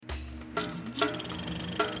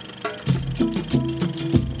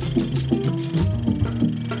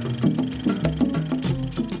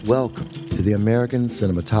Welcome to the American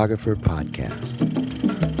Cinematographer Podcast.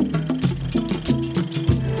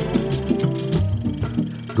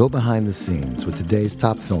 Go behind the scenes with today's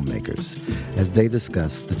top filmmakers as they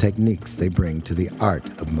discuss the techniques they bring to the art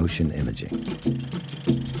of motion imaging.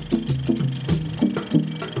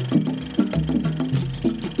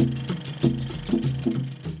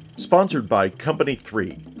 Sponsored by Company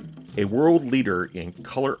 3, a world leader in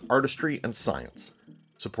color artistry and science,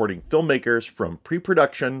 supporting filmmakers from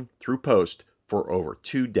pre-production through post for over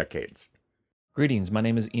 2 decades. Greetings, my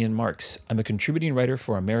name is Ian Marks. I'm a contributing writer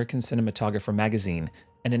for American Cinematographer magazine,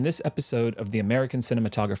 and in this episode of the American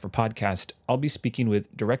Cinematographer podcast, I'll be speaking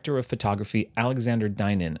with director of photography Alexander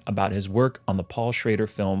Dynan about his work on the Paul Schrader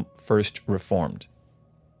film First Reformed.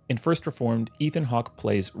 In First Reformed, Ethan Hawke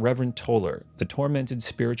plays Reverend Toller, the tormented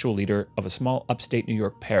spiritual leader of a small upstate New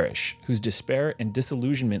York parish, whose despair and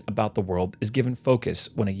disillusionment about the world is given focus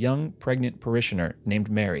when a young, pregnant parishioner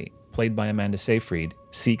named Mary, played by Amanda Seyfried,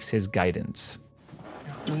 seeks his guidance.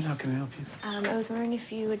 How can I help you? I was wondering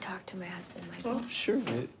if you would talk to my husband, Michael. Oh, sure.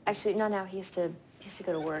 Actually, not now. He used to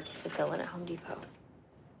go to work. He used to fill in at Home Depot.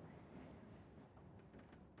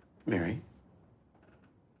 Mary?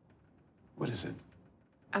 What is it?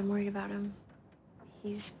 I'm worried about him.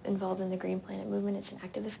 He's involved in the Green Planet movement. It's an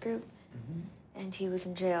activist group. And he was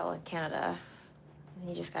in jail in Canada. And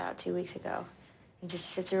he just got out 2 weeks ago. He just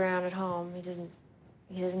sits around at home. He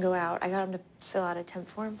doesn't go out. I got him to fill out a temp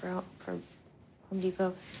form for Home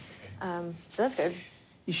Depot. So that's good.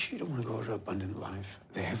 You sure you don't want to go to Abundant Life?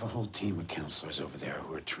 They have a whole team of counselors over there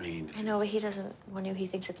who are trained. I know, but he doesn't want to. He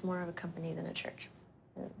thinks it's more of a company than a church.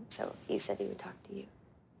 And so he said he would talk to you.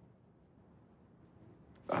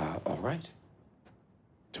 All right.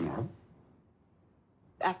 Tomorrow?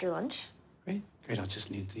 After lunch? Great. I'll just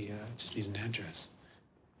need an address.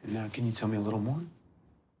 And now, can you tell me a little more?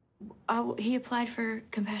 He applied for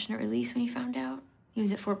compassionate release when he found out. He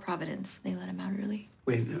was at Fort Providence. They let him out early.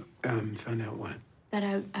 Wait, no. Found out what?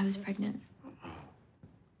 That I was pregnant.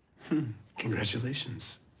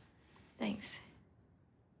 Congratulations. Thanks.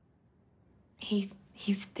 He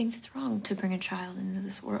thinks it's wrong to bring a child into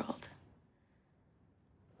this world.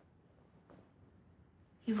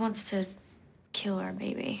 He wants to kill our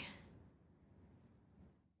baby.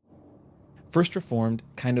 First Reformed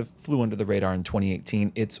kind of flew under the radar in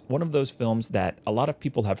 2018. It's one of those films that a lot of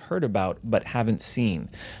people have heard about but haven't seen.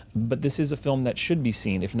 But this is a film that should be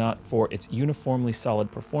seen, if not for its uniformly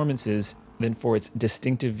solid performances, then for its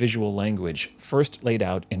distinctive visual language, first laid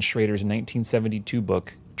out in Schrader's 1972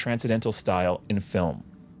 book, Transcendental Style in Film.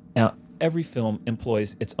 Now, every film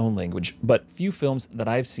employs its own language, but few films that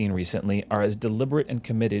I've seen recently are as deliberate and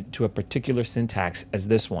committed to a particular syntax as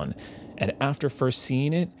this one. And after first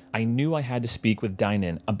seeing it, I knew I had to speak with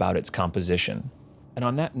Dynan about its composition. And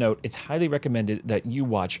on that note, it's highly recommended that you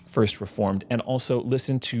watch First Reformed and also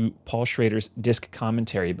listen to Paul Schrader's disc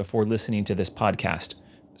commentary before listening to this podcast.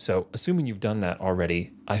 So, assuming you've done that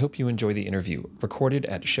already, I hope you enjoy the interview, recorded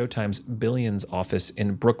at Showtime's Billions office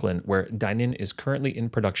in Brooklyn, where Dynan is currently in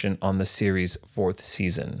production on the series' 4th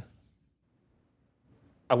season.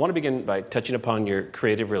 I want to begin by touching upon your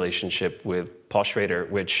creative relationship with Paul Schrader,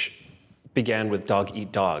 which began with Dog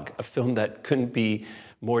Eat Dog, a film that couldn't be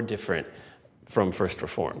more different from First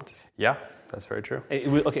Reformed. Yeah, that's very true.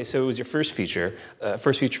 Okay, so it was your first feature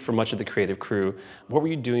for much of the creative crew. What were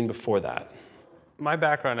you doing before that? My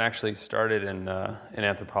background actually started in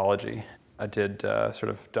anthropology. I did sort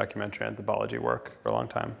of documentary anthropology work for a long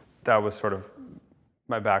time. That was sort of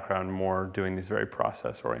my background, more doing these very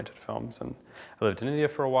process-oriented films. And I lived in India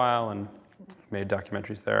for a while and made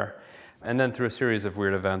documentaries there. And then through a series of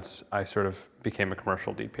weird events, I sort of became a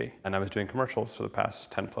commercial DP. And I was doing commercials for the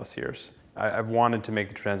past 10 plus years. I've wanted to make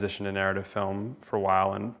the transition to narrative film for a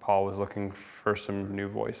while, and Paul was looking for some new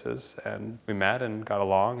voices. And we met and got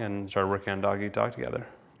along and started working on Dog Eat Dog together.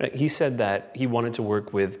 He said that he wanted to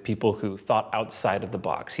work with people who thought outside of the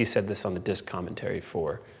box. He said this on the disc commentary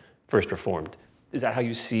for First Reformed. Is that how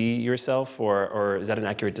you see yourself, or is that an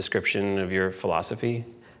accurate description of your philosophy?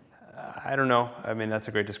 I don't know. I mean, that's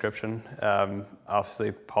a great description.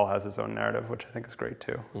 Obviously, Paul has his own narrative, which I think is great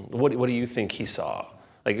too. What do you think he saw?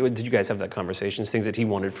 Like, did you guys have that conversation? Things that he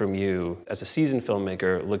wanted from you as a seasoned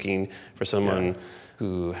filmmaker looking for someone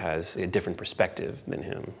who has a different perspective than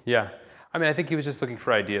him? Yeah. I mean, I think he was just looking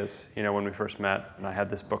for ideas. You know, when we first met, and I had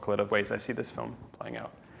this booklet of ways I see this film playing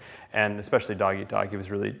out. And especially Dog Eat Dog, he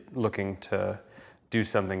was really looking to do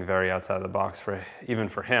something very outside of the box, even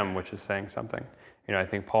for him, which is saying something. You know, I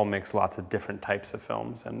think Paul makes lots of different types of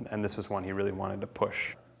films, and this was one he really wanted to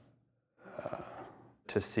push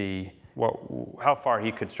to see how far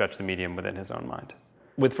he could stretch the medium within his own mind.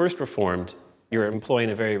 With First Reformed, You're employing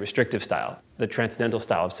a very restrictive style, the transcendental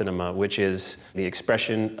style of cinema, which is the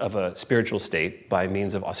expression of a spiritual state by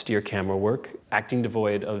means of austere camera work, acting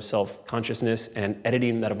devoid of self-consciousness, and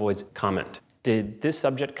editing that avoids comment. Did this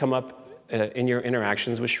subject come up in your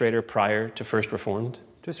interactions with Schrader prior to First Reformed?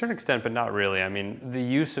 To a certain extent, but not really. I mean, the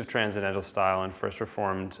use of transcendental style in First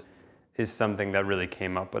Reformed is something that really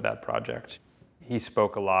came up with that project. He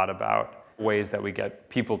spoke a lot about ways that we get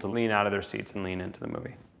people to lean out of their seats and lean into the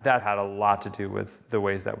movie. That had a lot to do with the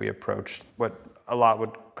ways that we approached what a lot would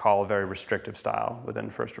call a very restrictive style within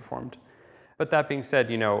First Reformed. But that being said,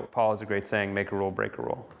 Paul has a great saying, make a rule, break a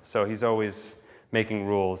rule. So he's always making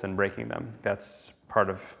rules and breaking them. That's part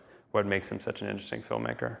of what makes him such an interesting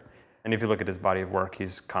filmmaker. And if you look at his body of work,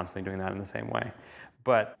 he's constantly doing that in the same way.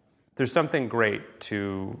 But there's something great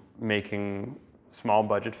to making small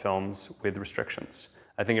budget films with restrictions.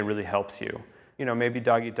 I think it really helps you. Maybe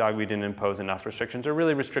Dog Eat Dog, we didn't impose enough restrictions, or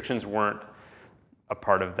really restrictions weren't a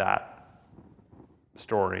part of that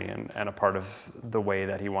story and a part of the way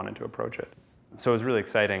that he wanted to approach it. So it was really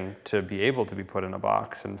exciting to be able to be put in a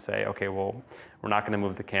box and say, okay, well, we're not going to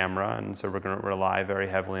move the camera, and so we're going to rely very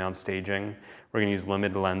heavily on staging. We're going to use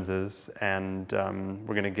limited lenses, and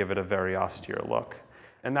we're going to give it a very austere look.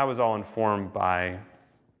 And that was all informed by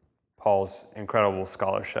Paul's incredible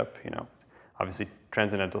scholarship. Obviously,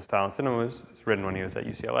 transcendental style in cinema was written when he was at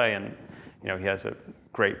UCLA, and he has a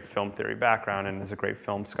great film theory background and is a great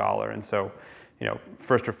film scholar. And so,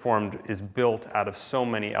 First Reformed is built out of so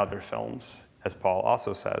many other films. As Paul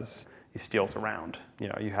also says, he steals around.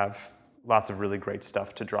 You have lots of really great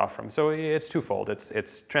stuff to draw from. So it's twofold.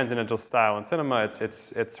 It's transcendental style in cinema.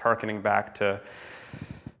 It's harkening back to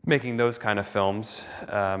making those kind of films,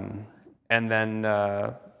 and then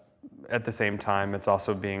at the same time, it's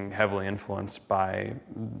also being heavily influenced by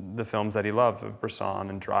the films that he loved, of Bresson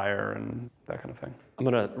and Dreyer and that kind of thing. I'm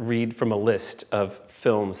going to read from a list of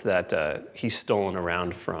films that he's stolen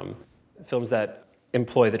around from, films that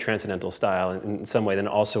employ the transcendental style in some way, then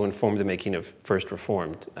also inform the making of First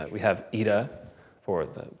Reformed. We have Ida for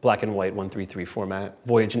the black and white 1:3:3 format,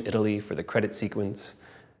 Voyage in Italy for the credit sequence,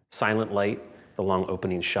 Silent Light, the long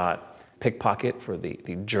opening shot, Pickpocket for the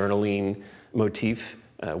journaling motif,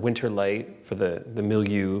 Winter Light for the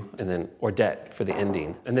milieu, and then Ordette for the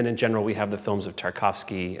ending. And then in general, we have the films of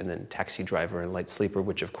Tarkovsky, and then Taxi Driver and Light Sleeper,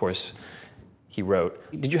 which of course he wrote.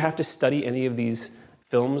 Did you have to study any of these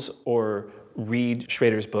films or read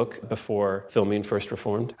Schrader's book before filming First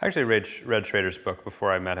Reformed? I actually read Schrader's book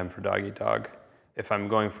before I met him for Dog Eat Dog. If I'm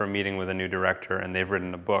going for a meeting with a new director and they've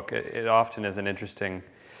written a book, it often is an interesting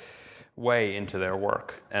way into their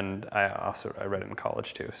work. And I read it in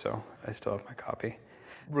college too, so I still have my copy.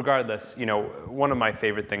 Regardless, one of my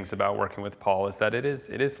favorite things about working with Paul is that it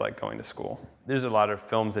is like going to school. There's a lot of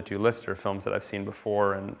films that you list are films that I've seen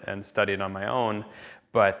before and studied on my own,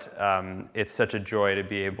 but it's such a joy to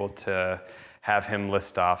be able to have him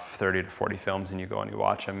list off 30 to 40 films, and you go and you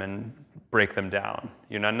watch them and break them down.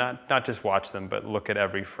 Not just watch them, but look at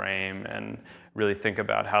every frame and really think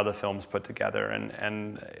about how the film's put together.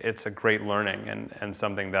 And it's a great learning and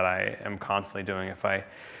something that I am constantly doing. If I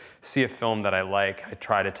see a film that I like, I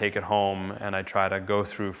try to take it home and I try to go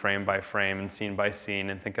through frame by frame and scene by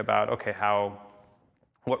scene and think about, okay,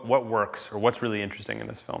 what works or what's really interesting in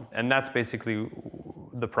this film. And that's basically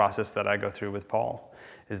the process that I go through with Paul,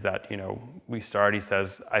 is that, we start, he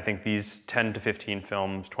says, I think these 10 to 15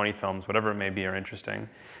 films, 20 films, whatever it may be, are interesting.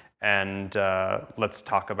 And let's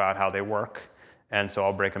talk about how they work. And so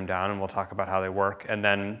I'll break them down and we'll talk about how they work. And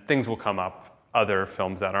then things will come up. Other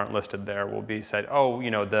films that aren't listed there will be said,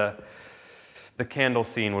 the candle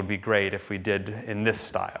scene would be great if we did in this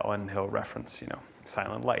style, and he'll reference,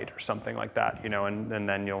 Silent Light or something like that, and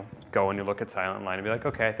then you'll go and you look at Silent Light and be like,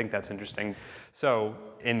 okay, I think that's interesting. So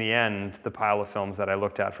in the end, the pile of films that I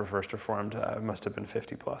looked at for First Reformed must have been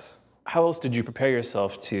 50 plus. How else did you prepare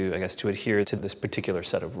yourself to adhere to this particular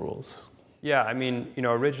set of rules? Yeah,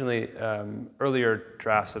 originally, earlier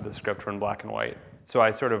drafts of the script were in black and white. So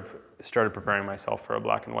I sort of started preparing myself for a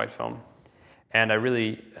black and white film. And I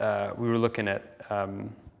really, we were looking at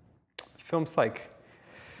films like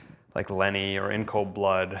Lenny or In Cold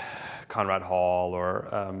Blood, Conrad Hall, or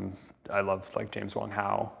I loved like James Wong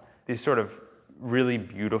Howe. These sort of really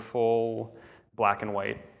beautiful black and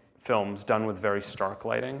white films done with very stark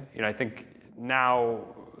lighting. I think now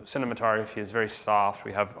cinematography is very soft.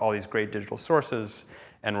 We have all these great digital sources,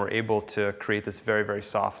 and we're able to create this very, very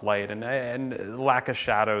soft light. And lack of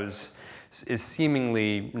shadows is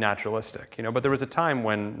seemingly naturalistic, but there was a time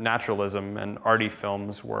when naturalism and arty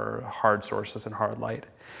films were hard sources and hard light.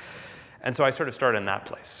 And so I sort of started in that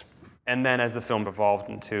place. And then as the film evolved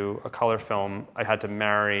into a color film, I had to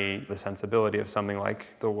marry the sensibility of something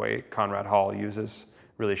like the way Conrad Hall uses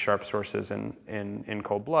really sharp sources in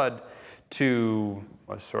Cold Blood to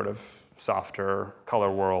a sort of softer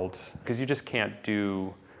color world, because you just can't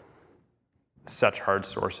do such hard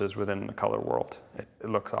sources within the color world. It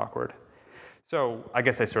looks awkward. So I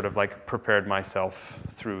guess I sort of like prepared myself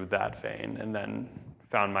through that vein and then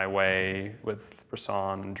found my way with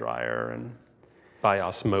Bresson and Dreyer. And by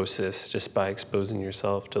osmosis, just by exposing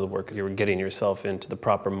yourself to the work, you were getting yourself into the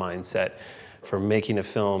proper mindset for making a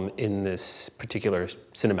film in this particular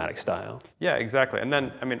cinematic style. Yeah, exactly. And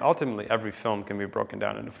then, I mean, ultimately, every film can be broken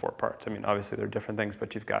down into 4 parts. I mean, obviously, there are different things,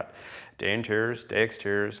 but you've got day interiors, day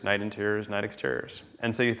exteriors, night exteriors.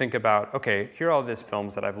 And so you think about, okay, here are all these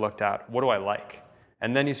films that I've looked at. What do I like?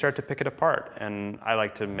 And then you start to pick it apart. And I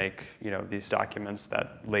like to make, these documents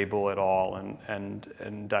that label it all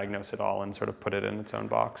and diagnose it all and sort of put it in its own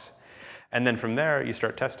box. And then from there, you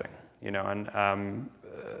start testing, and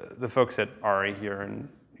the folks at ARI here in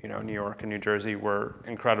New York and New Jersey were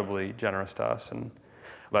incredibly generous to us and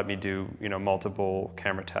let me do multiple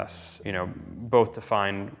camera tests, both to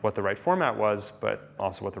find what the right format was, but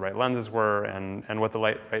also what the right lenses were and what the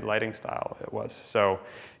right lighting style it was. So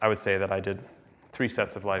I would say that I did 3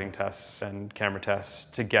 sets of lighting tests and camera tests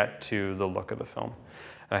to get to the look of the film.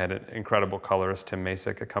 I had an incredible colorist, Tim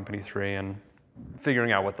Masick, at Company 3, and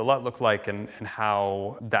figuring out what the LUT looked like and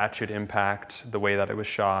how that should impact the way that it was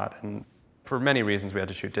shot. And for many reasons, we had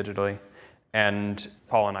to shoot digitally. And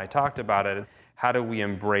Paul and I talked about it. How do we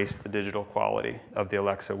embrace the digital quality of the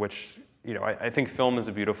Alexa, which, I think film is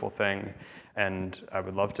a beautiful thing, and I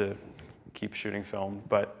would love to keep shooting film,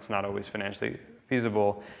 but it's not always financially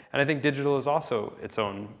feasible. And I think digital is also its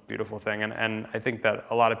own beautiful thing. And I think that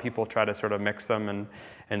a lot of people try to sort of mix them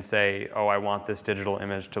and say, oh, I want this digital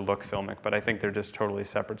image to look filmic, but I think they're just totally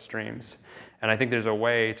separate streams. And I think there's a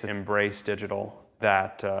way to embrace digital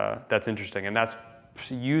that's interesting, and that's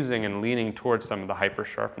using and leaning towards some of the hyper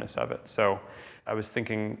sharpness of it. So I was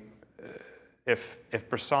thinking, if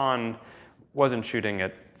Bresson wasn't shooting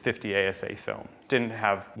at 50 ASA film, didn't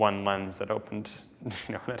have one lens that opened,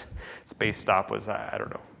 that space stop was, I don't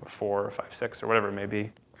know, 4 or 5, 6 or whatever it may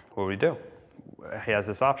be, what would he do? He has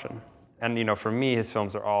this option. And for me, his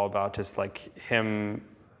films are all about just like him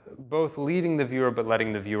both leading the viewer, but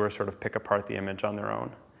letting the viewer sort of pick apart the image on their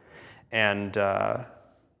own. And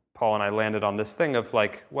Paul and I landed on this thing of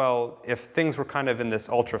like, well, if things were kind of in this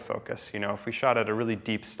ultra focus, if we shot at a really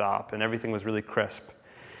deep stop and everything was really crisp,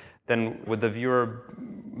 then would the viewer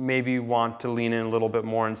maybe want to lean in a little bit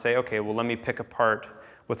more and say, okay, well, let me pick apart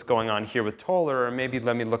what's going on here with Toller, or maybe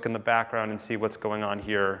let me look in the background and see what's going on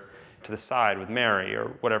here to the side with Mary,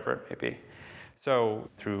 or whatever it may be. So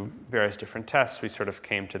through various different tests, we sort of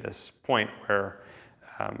came to this point where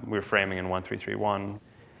we were framing in 1:3:3:1,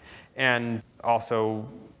 and also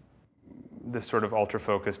this sort of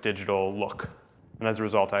ultra-focused digital look. And as a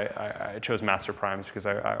result, I chose Master Primes because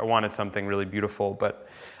I wanted something really beautiful, but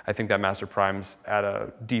I think that Master Primes at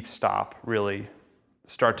a deep stop really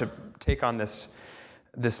start to take on this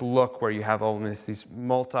look where you have almost these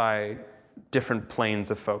different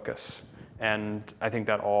planes of focus. And I think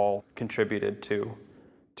that all contributed to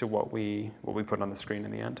what we put on the screen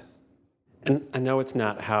in the end. And I know it's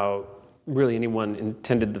not how really anyone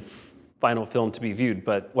intended the final film to be viewed,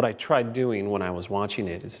 but what I tried doing when I was watching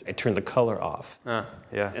it is I turned the color off.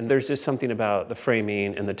 Yeah. And there's just something about the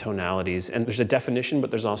framing and the tonalities, and there's a definition,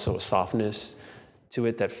 but there's also a softness to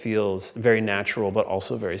it that feels very natural, but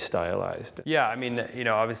also very stylized. Yeah, I mean,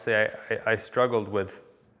 obviously I struggled with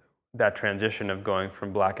that transition of going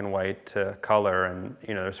from black and white to color, and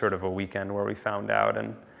there's sort of a weekend where we found out,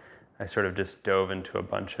 and I sort of just dove into a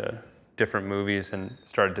bunch of different movies and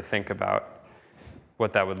started to think about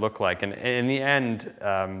what that would look like. And in the end,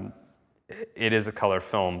 it is a color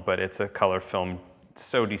film, but it's a color film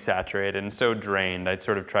so desaturated and so drained. I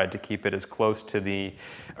sort of tried to keep it as close to the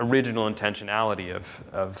original intentionality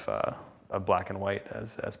of black and white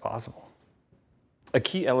as possible. A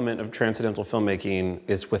key element of transcendental filmmaking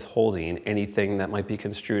is withholding anything that might be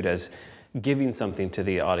construed as giving something to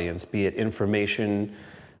the audience, be it information,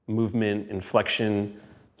 movement, inflection,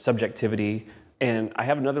 subjectivity. And I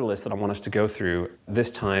have another list that I want us to go through this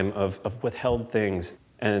time of withheld things.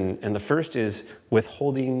 And the first is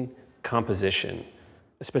withholding composition,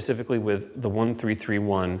 specifically with the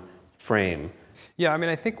 1:3:3:1 frame. Yeah, I mean,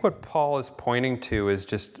 I think what Paul is pointing to is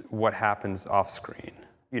just what happens off screen.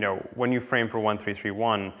 When you frame for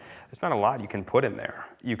 1:3:3:1, there's not a lot you can put in there.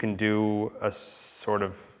 You can do a sort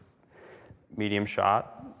of medium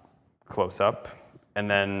shot, close up, and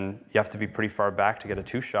then you have to be pretty far back to get a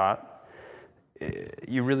 2-shot.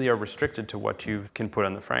 you really are restricted to what you can put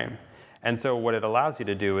in the frame. And so what it allows you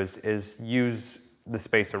to do is use the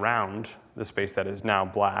space around, the space that is now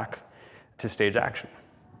black, to stage action.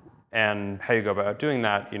 And how you go about doing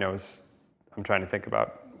that, is I'm trying to think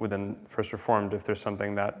about within First Reformed if there's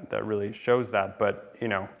something that really shows that. But,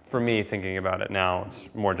 for me, thinking about it now,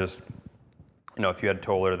 it's more just, if you had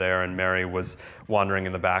Toller there and Mary was wandering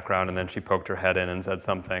in the background and then she poked her head in and said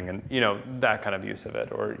something, and, that kind of use of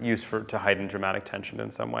it, or use to heighten dramatic tension in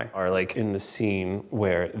some way. Or like in the scene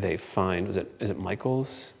where they find, is it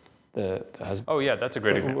Michael's, the husband? Oh, yeah, that's a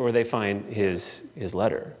great example. Where they find his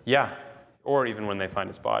letter. Yeah, or even when they find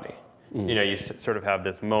his body. You sort of have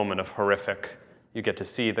this moment of horrific, you get to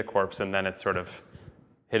see the corpse and then it's sort of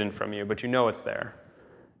hidden from you, but it's there.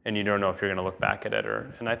 And you don't know if you're going to look back at it.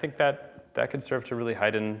 And I think that could serve to really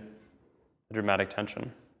heighten the dramatic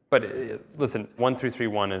tension. But listen,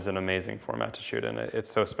 1-3-3-1 is an amazing format to shoot in.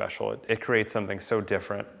 It's so special. It creates something so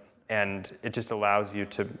different, and it just allows you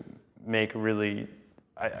to make really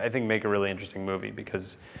interesting movie,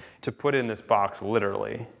 because to put in this box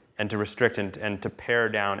literally and to restrict and to pare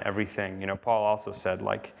down everything. Paul also said,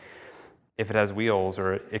 like, if it has wheels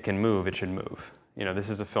or it can move, it should move. This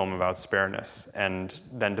is a film about spareness, and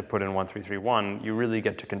then to put in 1-3-3-1, you really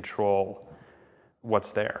get to control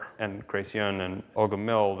what's there. And Grace Yun and Olga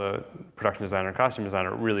Mill, the production designer and costume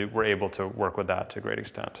designer, really were able to work with that to a great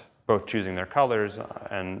extent, both choosing their colors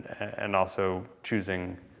and also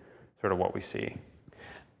choosing sort of what we see.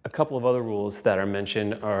 A couple of other rules that are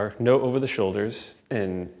mentioned are no over-the-shoulders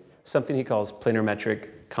and something he calls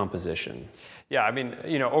planimetric composition. Yeah,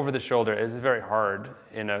 over the shoulder is very hard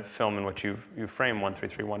in a film in which you frame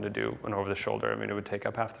 1-3-3-1 to do an over the shoulder. It would take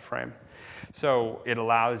up half the frame. So it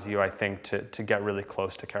allows you, I think, to get really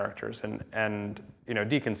close to characters. And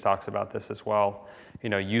Deakins talks about this as well.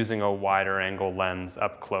 Using a wider angle lens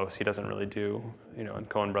up close, he doesn't really do, in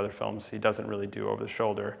Coen Brother films, he doesn't really do over the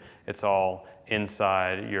shoulder. It's all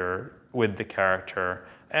inside, you're with the character.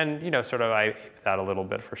 And, sort of I ape that a little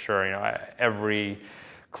bit for sure. Every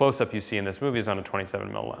close-up you see in this movie is on a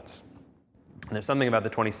 27mm lens. And there's something about the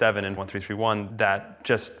 27 in 1-3-3-1 that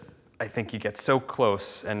just, I think you get so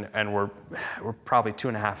close, and we're probably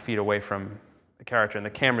 2.5 feet away from the character, and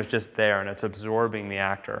the camera's just there, and it's absorbing the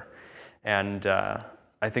actor. And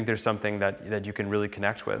I think there's something that you can really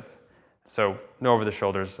connect with. So no over the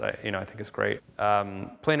shoulders, I think is great.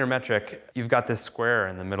 Planar metric, you've got this square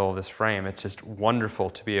in the middle of this frame. It's just wonderful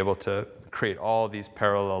to be able to create all these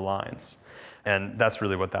parallel lines. And that's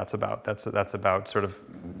really what that's about. That's about sort of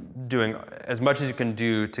doing as much as you can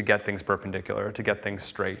do to get things perpendicular, to get things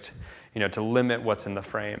straight, to limit what's in the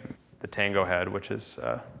frame. The tango head, which is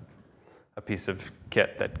a piece of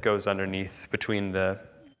kit that goes underneath between the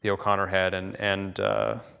O'Connor head and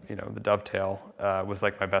the dovetail, was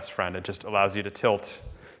like my best friend. It just allows you to tilt,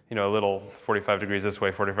 a little 45 degrees this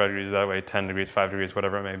way, 45 degrees that way, 10 degrees, 5 degrees,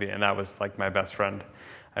 whatever it may be. And that was like my best friend.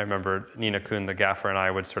 I remember Nina Kuhn, the gaffer, and I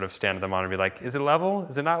would sort of stand at the monitor and be like, is it level?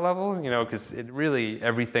 Is it not level? Because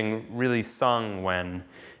everything really sung when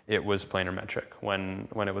it was planar metric, when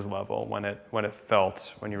it was level,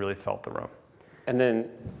 when you really felt the room. And then,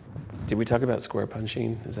 did we talk about square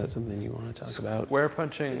punching? Is that something you want to talk about? Square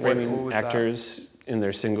punching? Framing what was actors that? In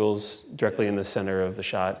their singles directly in the center of the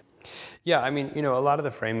shot. Yeah, a lot of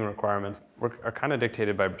the framing requirements are kind of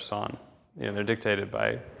dictated by Bresson. They're dictated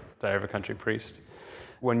by Diary of a Country Priest.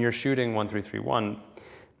 When you're shooting 1-3-3-1,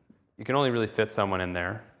 you can only really fit someone in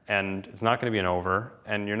there, and it's not going to be an over,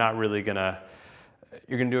 and you're going to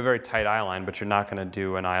do a very tight eye line, but you're not going to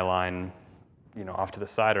do an eye line, off to the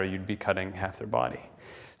side, or you'd be cutting half their body.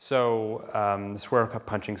 So square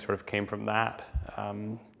punching sort of came from that,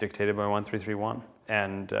 dictated by 1-3-3-1,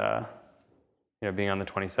 and being on the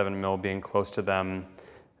 27mm, being close to them,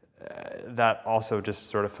 that also just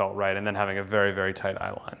sort of felt right, and then having a very, very tight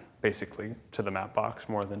eye line, basically to the matte box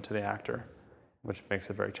more than to the actor, which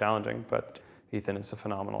makes it very challenging. But Ethan is a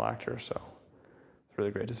phenomenal actor, so it's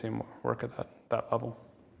really great to see him work at that level.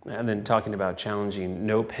 And then talking about challenging,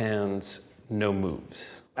 no pans, no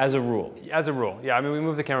moves, as a rule. As a rule, yeah. We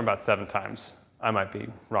moved the camera about 7 times. I might be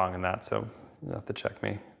wrong in that, so you'll have to check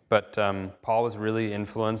me. But Paul was really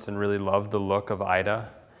influenced and really loved the look of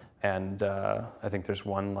Ida, and I think there's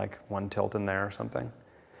one tilt in there or something.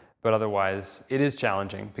 But otherwise, it is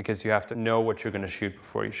challenging because you have to know what you're going to shoot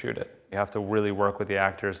before you shoot it. You have to really work with the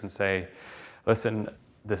actors and say, listen,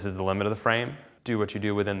 this is the limit of the frame. Do what you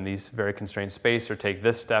do within these very constrained space, or take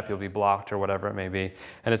this step, you'll be blocked, or whatever it may be.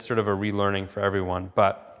 And it's sort of a relearning for everyone.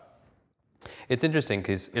 But it's interesting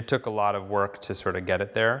because it took a lot of work to sort of get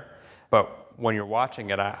it there. But when you're watching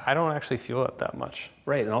it, I don't actually feel it that much.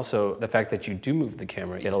 Right, and also the fact that you do move the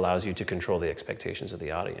camera, it allows you to control the expectations of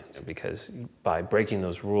the audience, because by breaking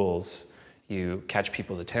those rules, you catch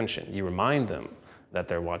people's attention. You remind them that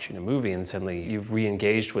they're watching a movie, and suddenly you've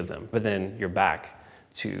re-engaged with them, but then you're back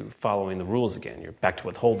to following the rules again. You're back to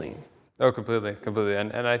withholding. Oh, completely.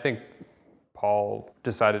 And I think Paul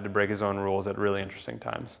decided to break his own rules at really interesting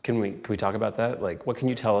times. Can we talk about that? Like, what can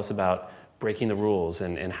you tell us about breaking the rules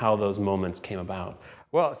and how those moments came about?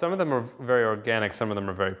 Well, some of them are very organic, some of them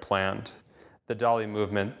are very planned. The dolly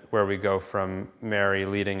movement, where we go from Mary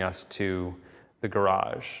leading us to the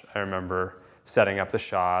garage, I remember setting up the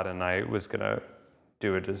shot, and I was going to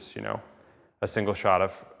do it as, a single shot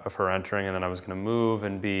of her entering, and then I was going to move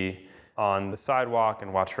and be on the sidewalk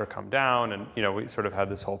and watch her come down, and we sort of had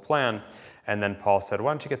this whole plan. And then Paul said,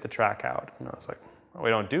 "Why don't you get the track out?" And I was like, "Well, we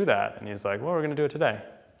don't do that." And he's like, "Well, we're going to do it today."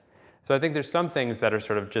 So I think there's some things that are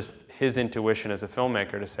sort of just his intuition as a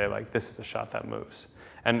filmmaker to say, like, this is a shot that moves.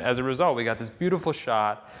 And as a result, we got this beautiful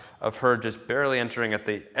shot of her just barely entering at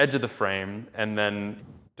the edge of the frame and then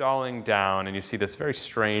dolling down, and you see this very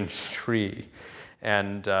strange tree.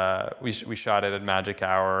 And we shot it at magic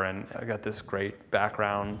hour, and I got this great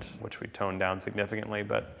background, which we toned down significantly,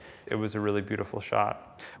 but it was a really beautiful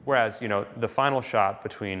shot. Whereas, the final shot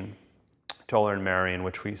between Toller and Mary, in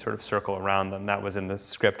which we sort of circle around them, that was in the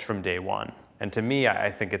script from day one. And to me,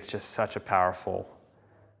 I think it's just such a powerful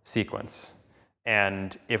sequence.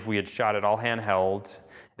 And if we had shot it all handheld,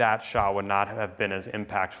 that shot would not have been as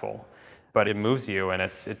impactful. But it moves you, and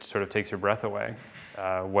it sort of takes your breath away.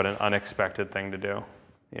 What an unexpected thing to do.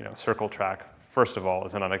 Circle track, first of all,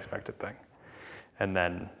 is an unexpected thing. And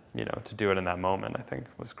then, to do it in that moment, I think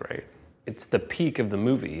was great. It's the peak of the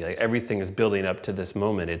movie. Like, everything is building up to this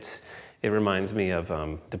moment. It reminds me of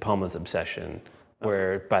De Palma's Obsession,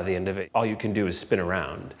 where by the end of it, all you can do is spin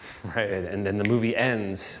around. Right. And then the movie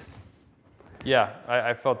ends. Yeah,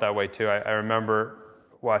 I felt that way too. I remember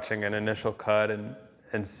watching an initial cut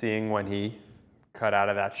and seeing when he cut out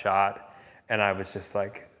of that shot, and I was just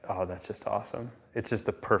like, oh, that's just awesome. It's just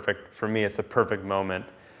for me, it's a perfect moment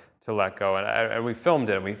to let go. And we filmed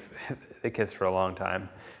it, and they kissed for a long time.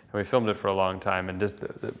 And we filmed it for a long time, and just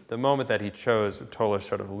the moment that he chose, Toller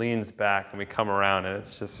sort of leans back, and we come around, and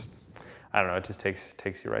it's just, I don't know, it just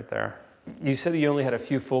takes you right there. You said that you only had a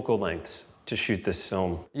few focal lengths to shoot this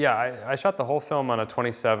film. Yeah, I shot the whole film on a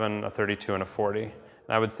 27, a 32, and a 40. And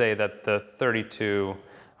I would say that the 32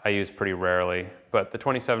 I use pretty rarely, but the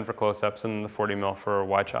 27 for close-ups and the 40 mil for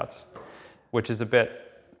wide shots, which is a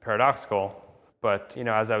bit paradoxical. But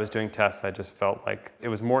as I was doing tests, I just felt like it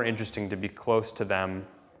was more interesting to be close to them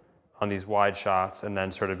on these wide shots and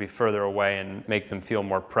then sort of be further away and make them feel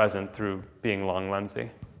more present through being long lensy.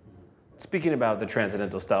 Speaking about the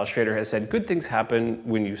transcendental style, Schrader has said, good things happen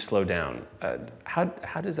when you slow down.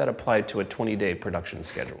 How does that apply to a 20-day production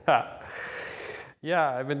schedule?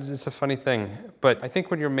 Yeah, it's a funny thing. But I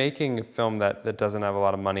think when you're making a film that doesn't have a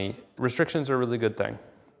lot of money, restrictions are a really good thing.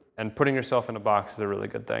 And putting yourself in a box is a really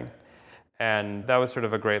good thing. And that was sort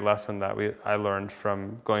of a great lesson that I learned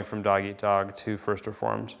from going from Dog Eat Dog to First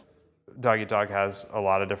Reformed. Dog Eat Dog has a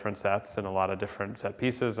lot of different sets and a lot of different set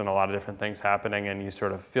pieces and a lot of different things happening, and you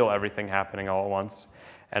sort of feel everything happening all at once.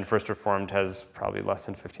 And First Reformed has probably less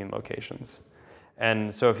than 15 locations.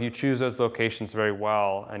 And so if you choose those locations very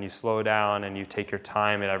well and you slow down and you take your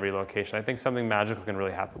time at every location, I think something magical can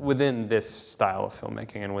really happen within this style of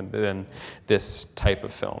filmmaking and within this type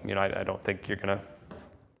of film. I don't think you're going to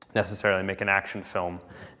necessarily make an action film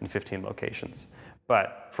in 15 locations.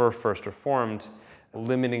 But for First Reformed,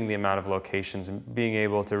 limiting the amount of locations and being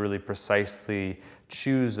able to really precisely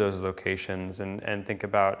choose those locations and think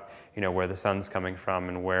about where the sun's coming from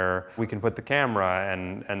and where we can put the camera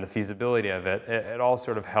and the feasibility of it, it all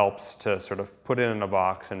sort of helps to sort of put it in a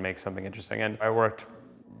box and make something interesting. And I worked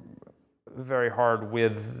very hard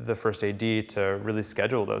with the first AD to really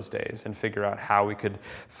schedule those days and figure out how we could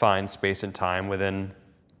find space and time within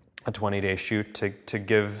a 20-day shoot to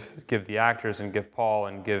give the actors and give Paul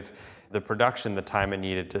and give the production the time it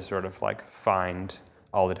needed to sort of like find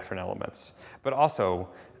all the different elements. But also,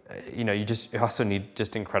 you also need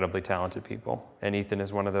just incredibly talented people. And Ethan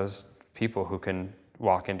is one of those people who can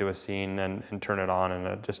walk into a scene and turn it on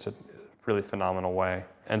in just a really phenomenal way.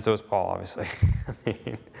 And so is Paul, obviously.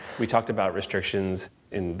 We talked about restrictions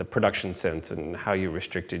in the production sense and how you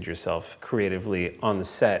restricted yourself creatively on the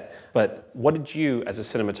set. But what did you, as a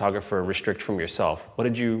cinematographer, restrict from yourself? What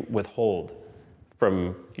did you withhold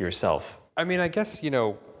from yourself? I guess,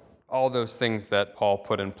 all those things that Paul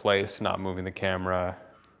put in place, not moving the camera,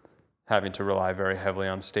 having to rely very heavily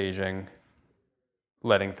on staging,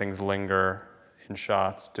 letting things linger in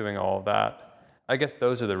shots, doing all of that. I guess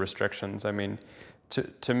those are the restrictions. I mean,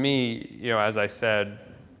 to me, as I said,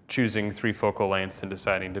 choosing 3 focal lengths and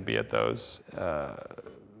deciding to be at those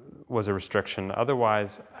was a restriction.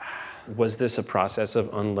 Otherwise, was this a process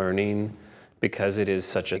of unlearning because it is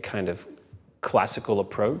such a kind of classical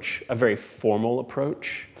approach, a very formal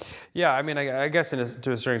approach? Yeah, I mean, I guess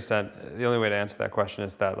to a certain extent, the only way to answer that question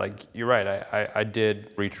is that, like, you're right, I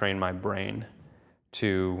did retrain my brain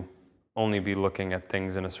to only be looking at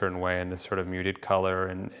things in a certain way, and this sort of muted color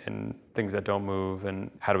and things that don't move,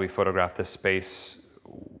 and how do we photograph this space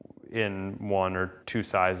in 1 or 2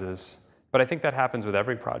 sizes. But I think that happens with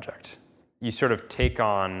every project. You sort of take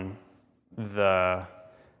on the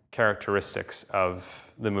characteristics of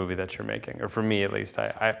the movie that you're making, or for me at least.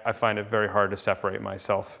 I find it very hard to separate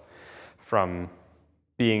myself from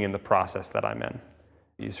being in the process that I'm in.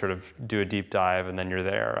 You sort of do a deep dive and then you're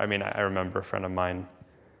there. I mean, I remember a friend of mine,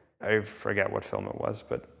 I forget what film it was,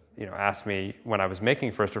 but asked me when I was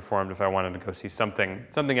making First Reformed if I wanted to go see something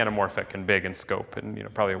anamorphic and big in scope, and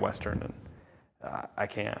probably a Western, and I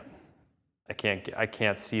can't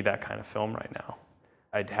see that kind of film right now.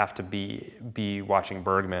 I'd have to be watching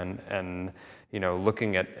Bergman and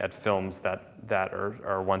looking at films that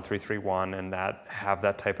are 1331 and that have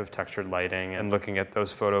that type of textured lighting, and looking at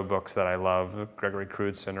those photo books that I love, Gregory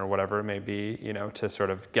Crewdson or whatever it may be, to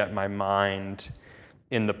sort of get my mind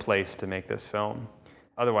in the place to make this film.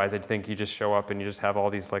 Otherwise, I think you just show up and you just have all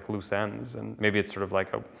these like loose ends, and maybe it's sort of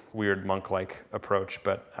like a weird monk-like approach,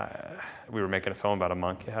 but we were making a film about a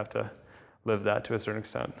monk. You have to live that to a certain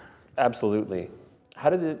extent. Absolutely. How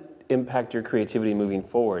did it impact your creativity moving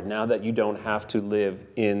forward? Now that you don't have to live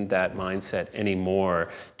in that mindset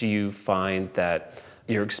anymore, do you find that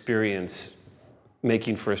your experience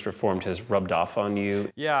making First Reformed has rubbed off on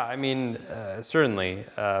you? Yeah, I mean, certainly.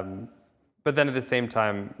 But then at the same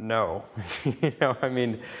time, no. I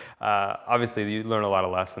mean, obviously you learn a lot of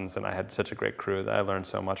lessons, and I had such a great crew that I learned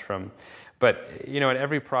so much from. But, at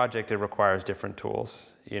every project it requires different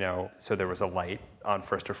tools, So there was a light on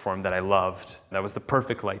First Reformed that I loved. That was the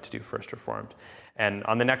perfect light to do First Reformed. And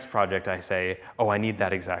on the next project I say, oh, I need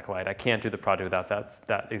that exact light. I can't do the project without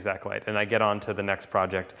that exact light. And I get on to the next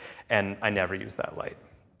project and I never use that light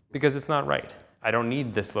because it's not right. I don't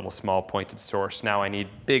need this little small pointed source. Now I need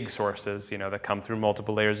big sources, that come through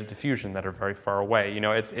multiple layers of diffusion that are very far away.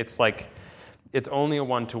 It's like, it's only a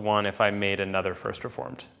one-to-one if I made another First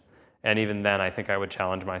Reformed. And even then, I think I would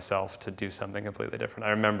challenge myself to do something completely different. I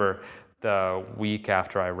remember the week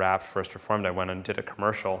after I wrapped First Reformed, I went and did a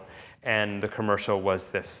commercial, and the commercial was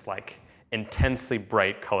this like intensely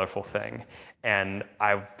bright, colorful thing. And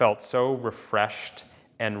I felt so refreshed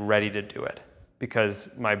and ready to do it, because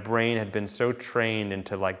my brain had been so trained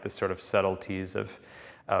into like the sort of subtleties of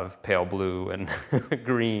pale blue and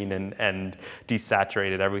green and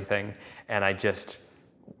desaturated everything. And I just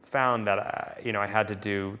found that I had to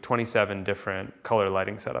do 27 different color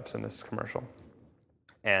lighting setups in this commercial.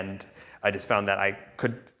 And I just found that I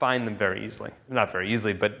could find them very easily. Not very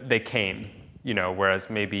easily, but they came. Whereas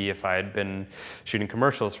maybe if I had been shooting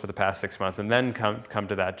commercials for the past 6 months and then come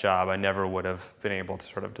to that job, I never would have been able to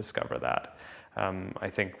sort of discover that. I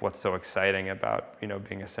think what's so exciting about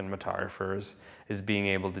being a cinematographer is being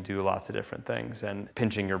able to do lots of different things and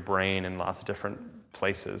pinching your brain in lots of different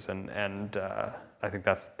places, and I think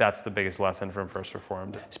that's the biggest lesson from First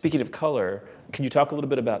Reformed. Speaking of color, can you talk a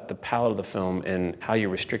little bit about the palette of the film and how you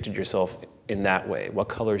restricted yourself in that way? What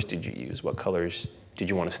colors did you use? What colors did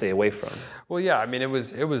you want to stay away from? Well, yeah, I mean, it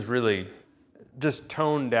was really just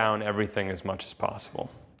tone down everything as much as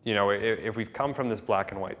possible. If we've come from this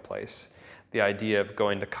black and white place, the idea of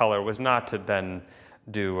going to color was not to then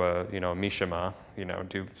do a mishima,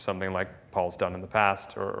 do something like Paul's done in the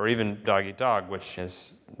past, or even Dog Eat Dog, which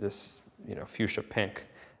is this fuchsia pink.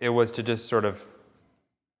 It was to just sort of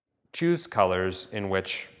choose colors in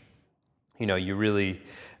which you really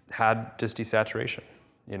had just desaturation.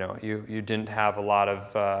 You didn't have a lot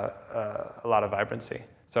of vibrancy.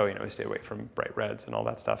 So, we stay away from bright reds and all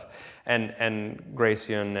that stuff. And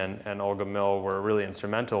Gracian and Olga Mill were really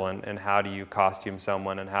instrumental in how do you costume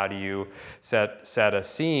someone and how do you set a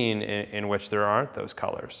scene in which there aren't those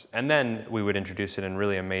colors. And then we would introduce it in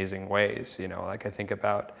really amazing ways. Like I think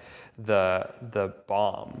about the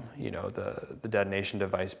bomb, the detonation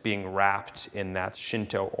device being wrapped in that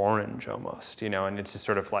Shinto orange almost, and it's just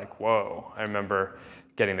sort of like, whoa. I remember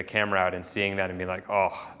getting the camera out and seeing that and being like,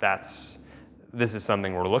 oh, this is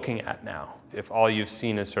something we're looking at now. If all you've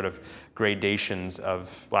seen is sort of gradations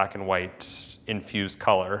of black and white infused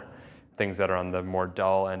color, things that are on the more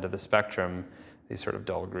dull end of the spectrum, these sort of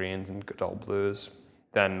dull greens and dull blues,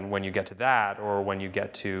 than when you get to that, or when you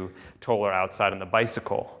get to Toller outside on the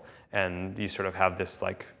bicycle, and you sort of have this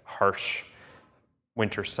like harsh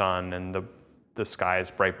winter sun and the sky is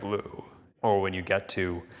bright blue, or when you get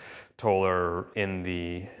to Toller in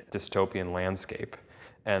the dystopian landscape,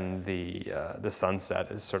 and the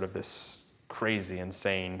sunset is sort of this crazy,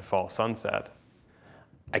 insane fall sunset.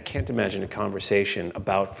 I can't imagine a conversation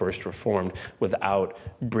about First Reformed without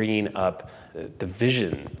bringing up the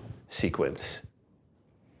vision sequence.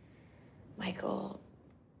 Michael,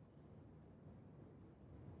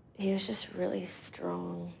 he was just really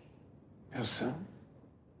strong. How so?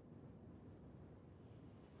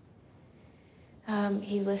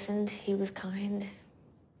 He listened, he was kind.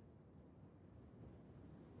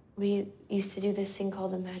 We used to do this thing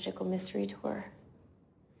called the Magical Mystery Tour.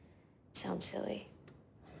 It sounds silly,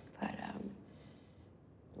 but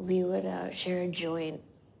we would share a joint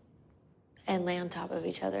and lay on top of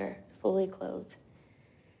each other, fully clothed.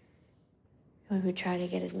 We would try to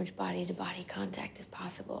get as much body-to-body contact as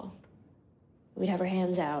possible. We'd have our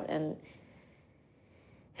hands out, and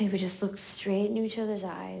we would just look straight into each other's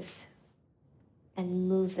eyes and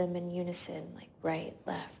move them in unison, like right,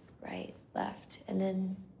 left, and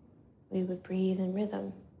then we would breathe in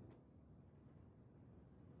rhythm.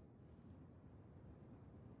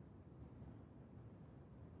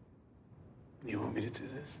 You want me to do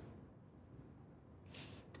this?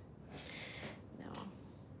 No,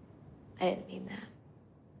 I didn't mean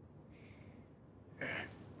that.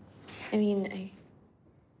 I mean,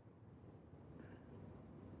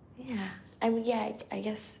 I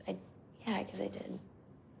guess I did.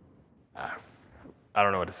 I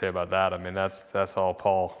don't know what to say about that. I mean, that's all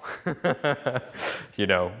Paul.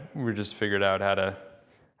 We just figured out how to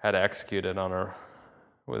execute it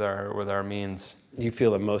with our means. You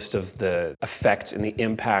feel that most of the effect and the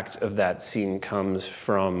impact of that scene comes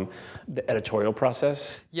from the editorial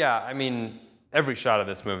process? Yeah, I mean, every shot of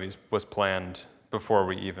this movie was planned before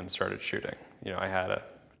we even started shooting. I had a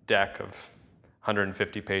deck of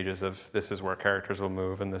 150 pages of this is where characters will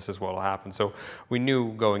move and this is what will happen. So we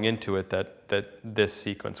knew going into it that this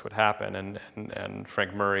sequence would happen. And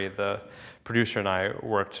Frank Murray, the producer, and I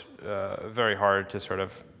worked very hard to sort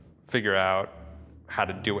of figure out how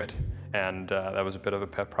to do it. And that was a bit of a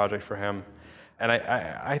pet project for him. And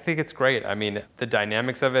I think it's great. I mean, the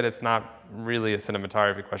dynamics of it, it's not really a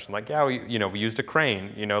cinematography question. Like, yeah, we used a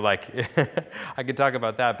crane, I could talk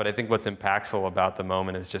about that, but I think what's impactful about the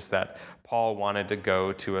moment is just that Paul wanted to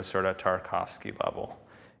go to a sort of Tarkovsky level.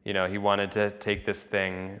 He wanted to take this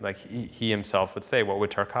thing, like he himself would say, what would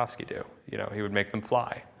Tarkovsky do? He would make them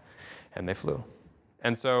fly, and they flew.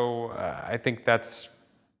 And so I think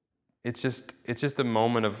it's just a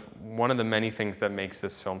moment of one of the many things that makes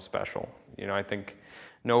this film special. I think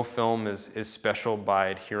no film is special by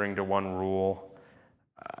adhering to one rule.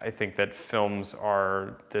 I think that films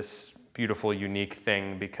are this beautiful, unique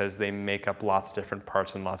thing because they make up lots of different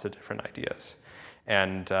parts and lots of different ideas.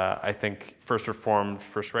 And I think First Reformed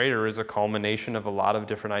for Schrader is a culmination of a lot of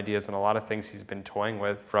different ideas and a lot of things he's been toying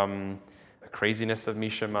with, from the craziness of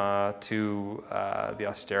Mishima to the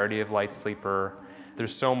austerity of Light Sleeper.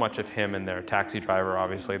 There's so much of him in there. Taxi Driver,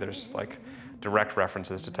 obviously, there's like direct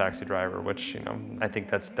references to Taxi Driver, which, I think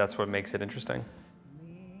that's what makes it interesting.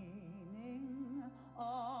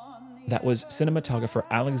 That was cinematographer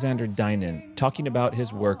Alexander Dynan talking about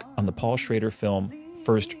his work on the Paul Schrader film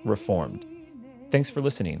First Reformed. Thanks for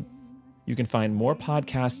listening. You can find more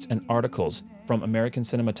podcasts and articles from American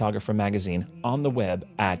Cinematographer magazine on the web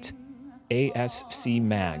at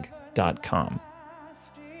ascmag.com.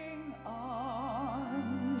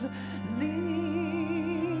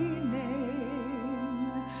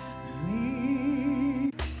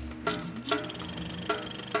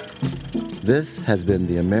 This has been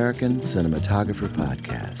the American Cinematographer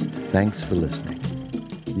Podcast. Thanks for listening.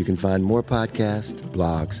 You can find more podcasts,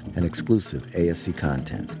 blogs, and exclusive ASC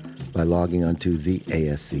content by logging onto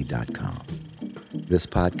theasc.com. This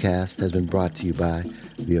podcast has been brought to you by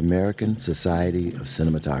the American Society of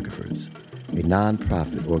Cinematographers, a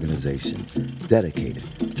nonprofit organization dedicated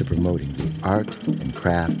to promoting the art and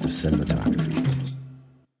craft of cinematography.